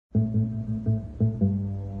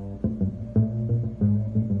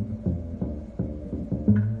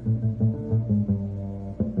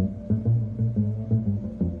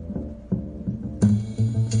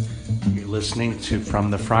listening to From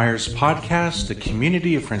the Friars podcast, the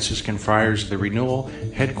community of Franciscan Friars of the Renewal,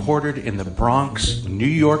 headquartered in the Bronx, New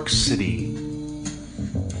York City.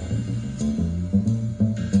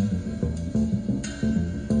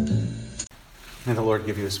 May the Lord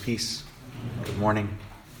give you his peace. Good morning.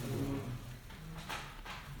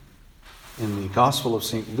 In the Gospel of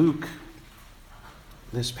St. Luke,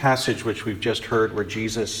 this passage which we've just heard where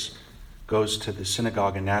Jesus goes to the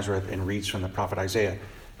synagogue in Nazareth and reads from the prophet Isaiah,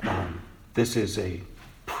 this is a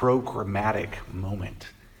programmatic moment.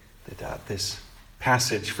 That this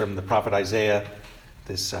passage from the prophet Isaiah,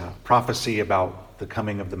 this prophecy about the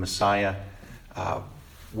coming of the Messiah,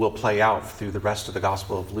 will play out through the rest of the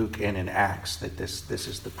Gospel of Luke and in Acts, that this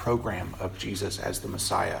is the program of Jesus as the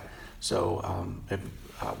Messiah. So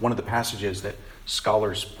one of the passages that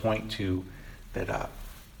scholars point to that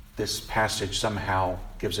this passage somehow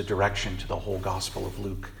gives a direction to the whole Gospel of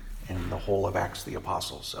Luke and the whole of Acts of the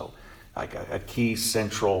Apostles. So like a key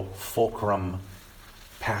central fulcrum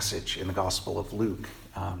passage in the Gospel of Luke.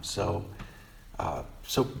 So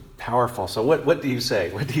powerful. So what do you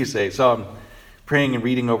say? What do you say? So I'm praying and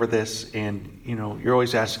reading over this, and you're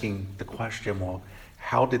always asking the question, well,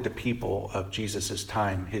 how did the people of Jesus'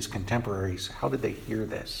 time, his contemporaries, how did they hear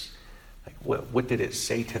this? Like what did it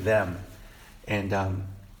say to them? And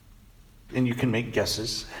you can make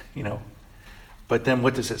guesses, but then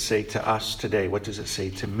what does it say to us today? What does it say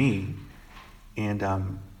to me?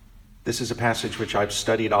 And this is a passage which I've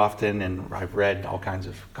studied often, and I've read all kinds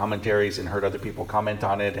of commentaries and heard other people comment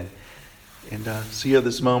on it. And so you have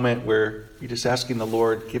this moment where you're just asking the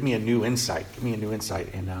Lord, give me a new insight.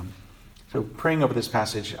 And so praying over this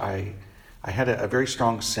passage, I had a very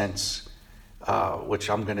strong sense, which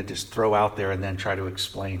I'm going to just throw out there and then try to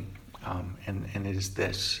explain. And it is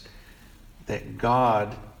this, that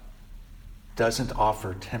God doesn't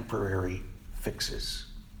offer temporary fixes.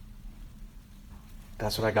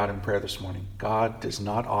 That's what I got in prayer this morning. God does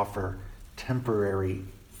not offer temporary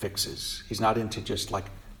fixes. He's not into just like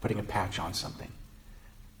putting a patch on something.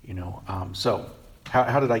 So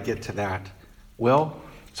how did I get to that? Well,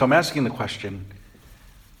 so I'm asking the question,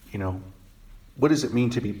 what does it mean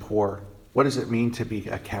to be poor? What does it mean to be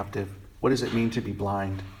a captive? What does it mean to be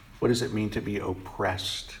blind? What does it mean to be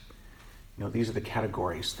oppressed? These are the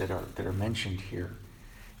categories that are mentioned here.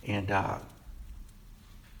 And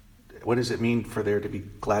what does it mean for there to be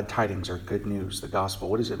glad tidings or good news, the gospel?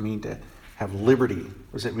 What does it mean to have liberty?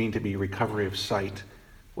 What does it mean to be recovery of sight?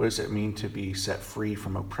 What does it mean to be set free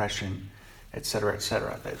from oppression, et cetera, et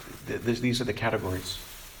cetera? These are the categories.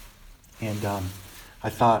 And I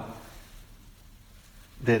thought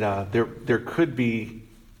that there could be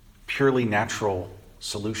purely natural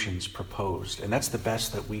solutions proposed, and that's the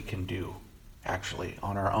best that we can do, actually,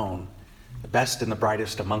 on our own. The best and the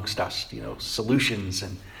brightest amongst us, solutions,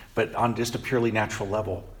 but on just a purely natural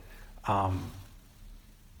level.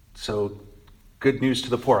 So good news to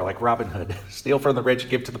the poor, like Robin Hood. Steal from the rich,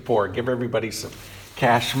 give to the poor. Give everybody some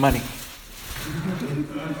cash money.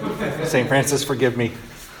 St. Francis, forgive me.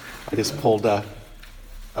 I just pulled a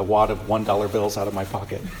wad of $1 bills out of my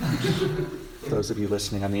pocket. Those of you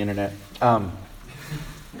listening on the internet.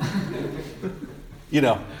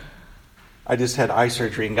 I just had eye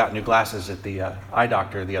surgery and got new glasses at the eye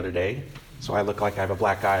doctor the other day. So I look like I have a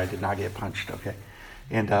black eye. I did not get punched, okay?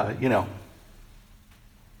 And,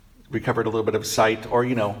 recovered a little bit of sight, or,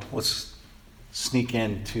 let's sneak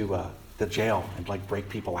into the jail and break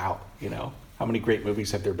people out, How many great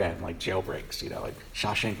movies have there been, like jailbreaks, like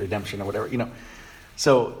Shawshank Redemption or whatever,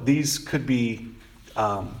 So these could be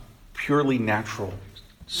purely natural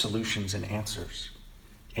solutions and answers.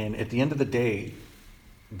 And at the end of the day,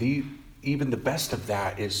 even the best of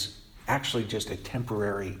that is actually just a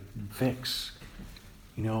temporary fix,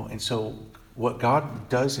 And so what God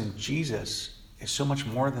does in Jesus is so much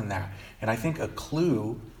more than that. And I think a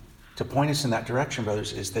clue to point us in that direction,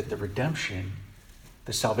 brothers, is that the redemption,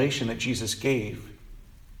 the salvation that Jesus gave,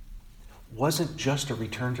 wasn't just a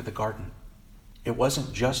return to the garden. It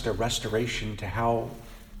wasn't just a restoration to how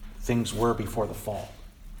things were before the fall.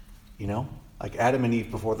 Like Adam and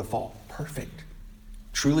Eve before the fall. Perfect.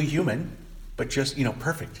 Truly human, but just,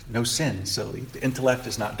 perfect. No sin. So the intellect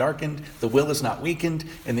is not darkened, the will is not weakened,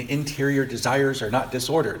 and the interior desires are not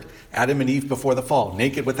disordered. Adam and Eve before the fall,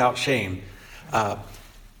 naked without shame. The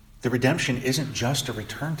redemption isn't just a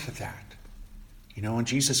return to that. When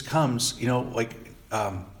Jesus comes,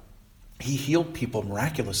 he healed people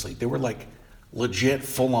miraculously. They were like legit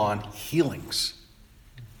full-on healings.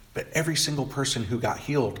 But every single person who got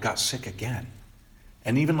healed got sick again.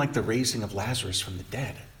 And even like the raising of Lazarus from the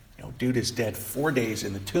dead. Dude is dead 4 days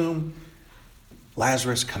in the tomb.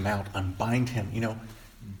 Lazarus, come out, unbind him.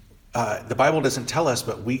 the Bible doesn't tell us,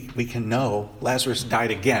 but we can know Lazarus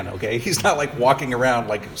died again, okay? He's not like walking around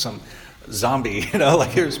like some zombie,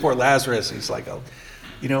 like here's poor Lazarus. He's like,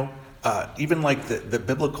 even like the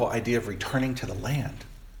biblical idea of returning to the land,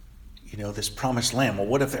 this promised land. Well,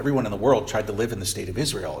 what if everyone in the world tried to live in the state of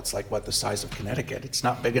Israel? It's like the size of Connecticut. It's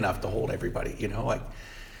not big enough to hold everybody,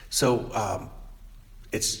 So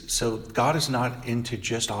God is not into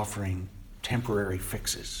just offering temporary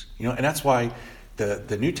fixes, and that's why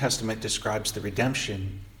the New Testament describes the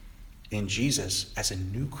redemption in Jesus as a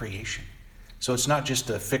new creation. So it's not just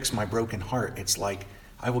to fix my broken heart. It's like,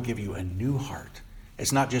 I will give you a new heart.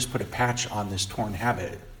 It's not just put a patch on this torn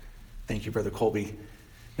habit. Thank you, Brother Colby.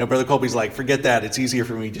 No, Brother Colby's like, forget that. It's easier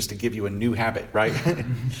for me just to give you a new habit, right?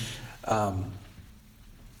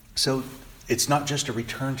 So it's not just a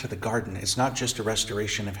return to the garden. It's not just a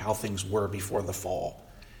restoration of how things were before the fall.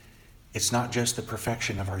 It's not just the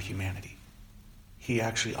perfection of our humanity. He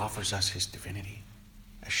actually offers us his divinity,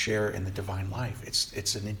 a share in the divine life.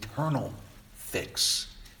 It's an eternal fix.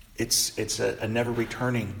 It's a never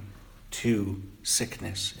returning to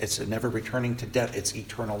sickness. It's a never returning to death. It's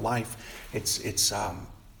eternal life. There's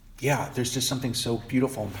just something so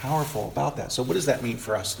beautiful and powerful about that. So what does that mean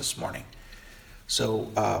for us this morning?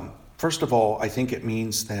 So first of all, I think it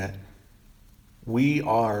means that we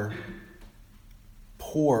are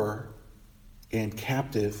poor and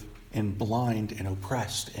captive and blind and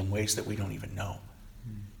oppressed in ways that we don't even know.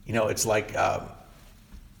 It's like,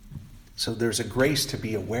 so there's a grace to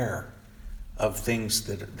be aware of things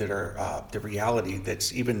that are the reality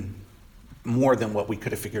that's even more than what we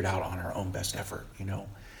could have figured out on our own best effort,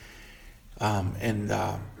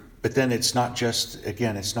 but then it's not just,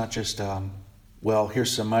 here's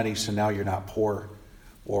some money, so now you're not poor,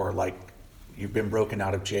 or like you've been broken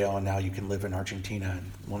out of jail and now you can live in Argentina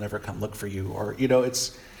and we'll never come look for you, or,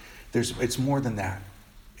 it's more than that.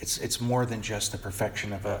 It's more than just the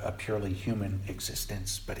perfection of a purely human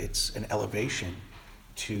existence, but it's an elevation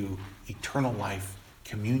to eternal life,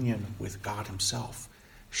 communion with God himself,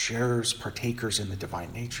 sharers, partakers in the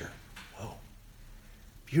divine nature. Whoa.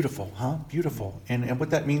 Beautiful, huh? Beautiful. And what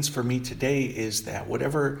that means for me today is that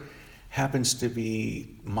whatever happens to be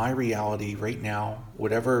my reality right now,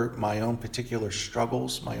 whatever my own particular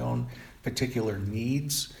struggles, my own particular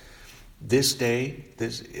needs, this day,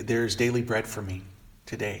 there's daily bread for me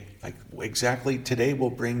today. Like exactly, today will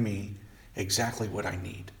bring me exactly what I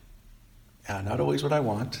need. Not always what I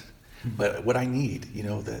want, but what I need,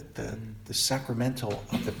 the sacramental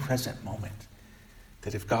of the present moment.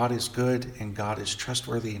 That if God is good and God is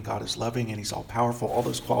trustworthy and God is loving and he's all powerful, all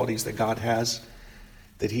those qualities that God has,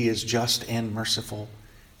 that he is just and merciful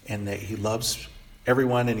and that he loves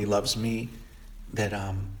everyone and he loves me, that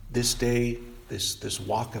this day, this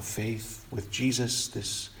walk of faith with Jesus,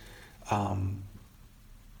 this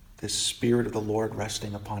Spirit of the Lord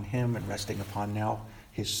resting upon him and resting upon now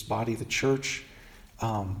his body, the church,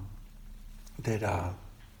 that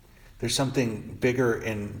there's something bigger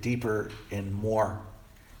and deeper and more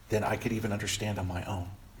than I could even understand on my own,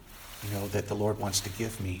 that the Lord wants to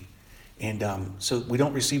give me. And so we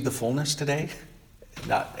don't receive the fullness today.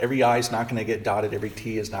 Not every I is not going to get dotted, every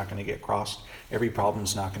T is not going to get crossed, every problem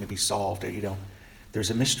is not going to be solved. There's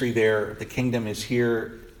a mystery there. The kingdom is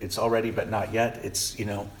here. It's already, but not yet. It's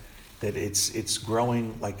that it's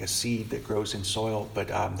growing like a seed that grows in soil, but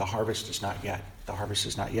the harvest is not yet. The harvest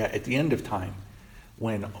is not yet. At the end of time,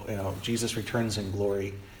 when Jesus returns in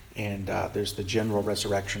glory, and there's the general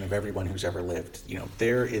resurrection of everyone who's ever lived,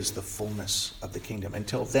 there is the fullness of the kingdom.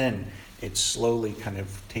 Until then, it's slowly kind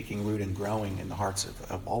of taking root and growing in the hearts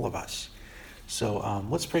of all of us. So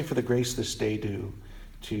let's pray for the grace this day to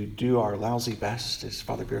do our lousy best, as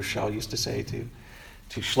Father Gershel used to say, to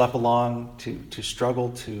schlep along, to struggle,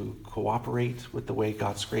 to cooperate with the way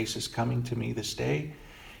God's grace is coming to me this day,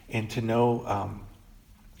 and to know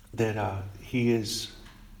that he is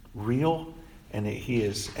real, and that he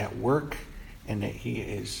is at work, and that he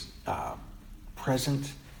is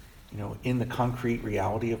present, in the concrete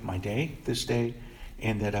reality of my day, this day,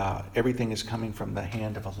 and that everything is coming from the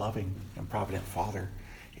hand of a loving and provident Father,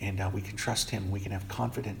 and we can trust him, we can have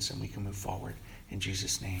confidence, and we can move forward. In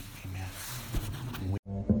Jesus' name, amen.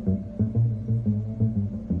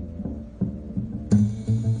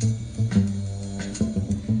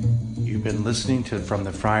 You've been listening to From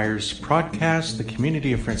the Friars podcast, the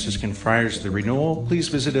Community of Franciscan Friars, The Renewal. Please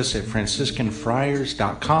visit us at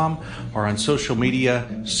franciscanfriars.com or on social media,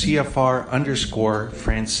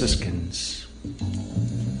 CFR_Franciscans.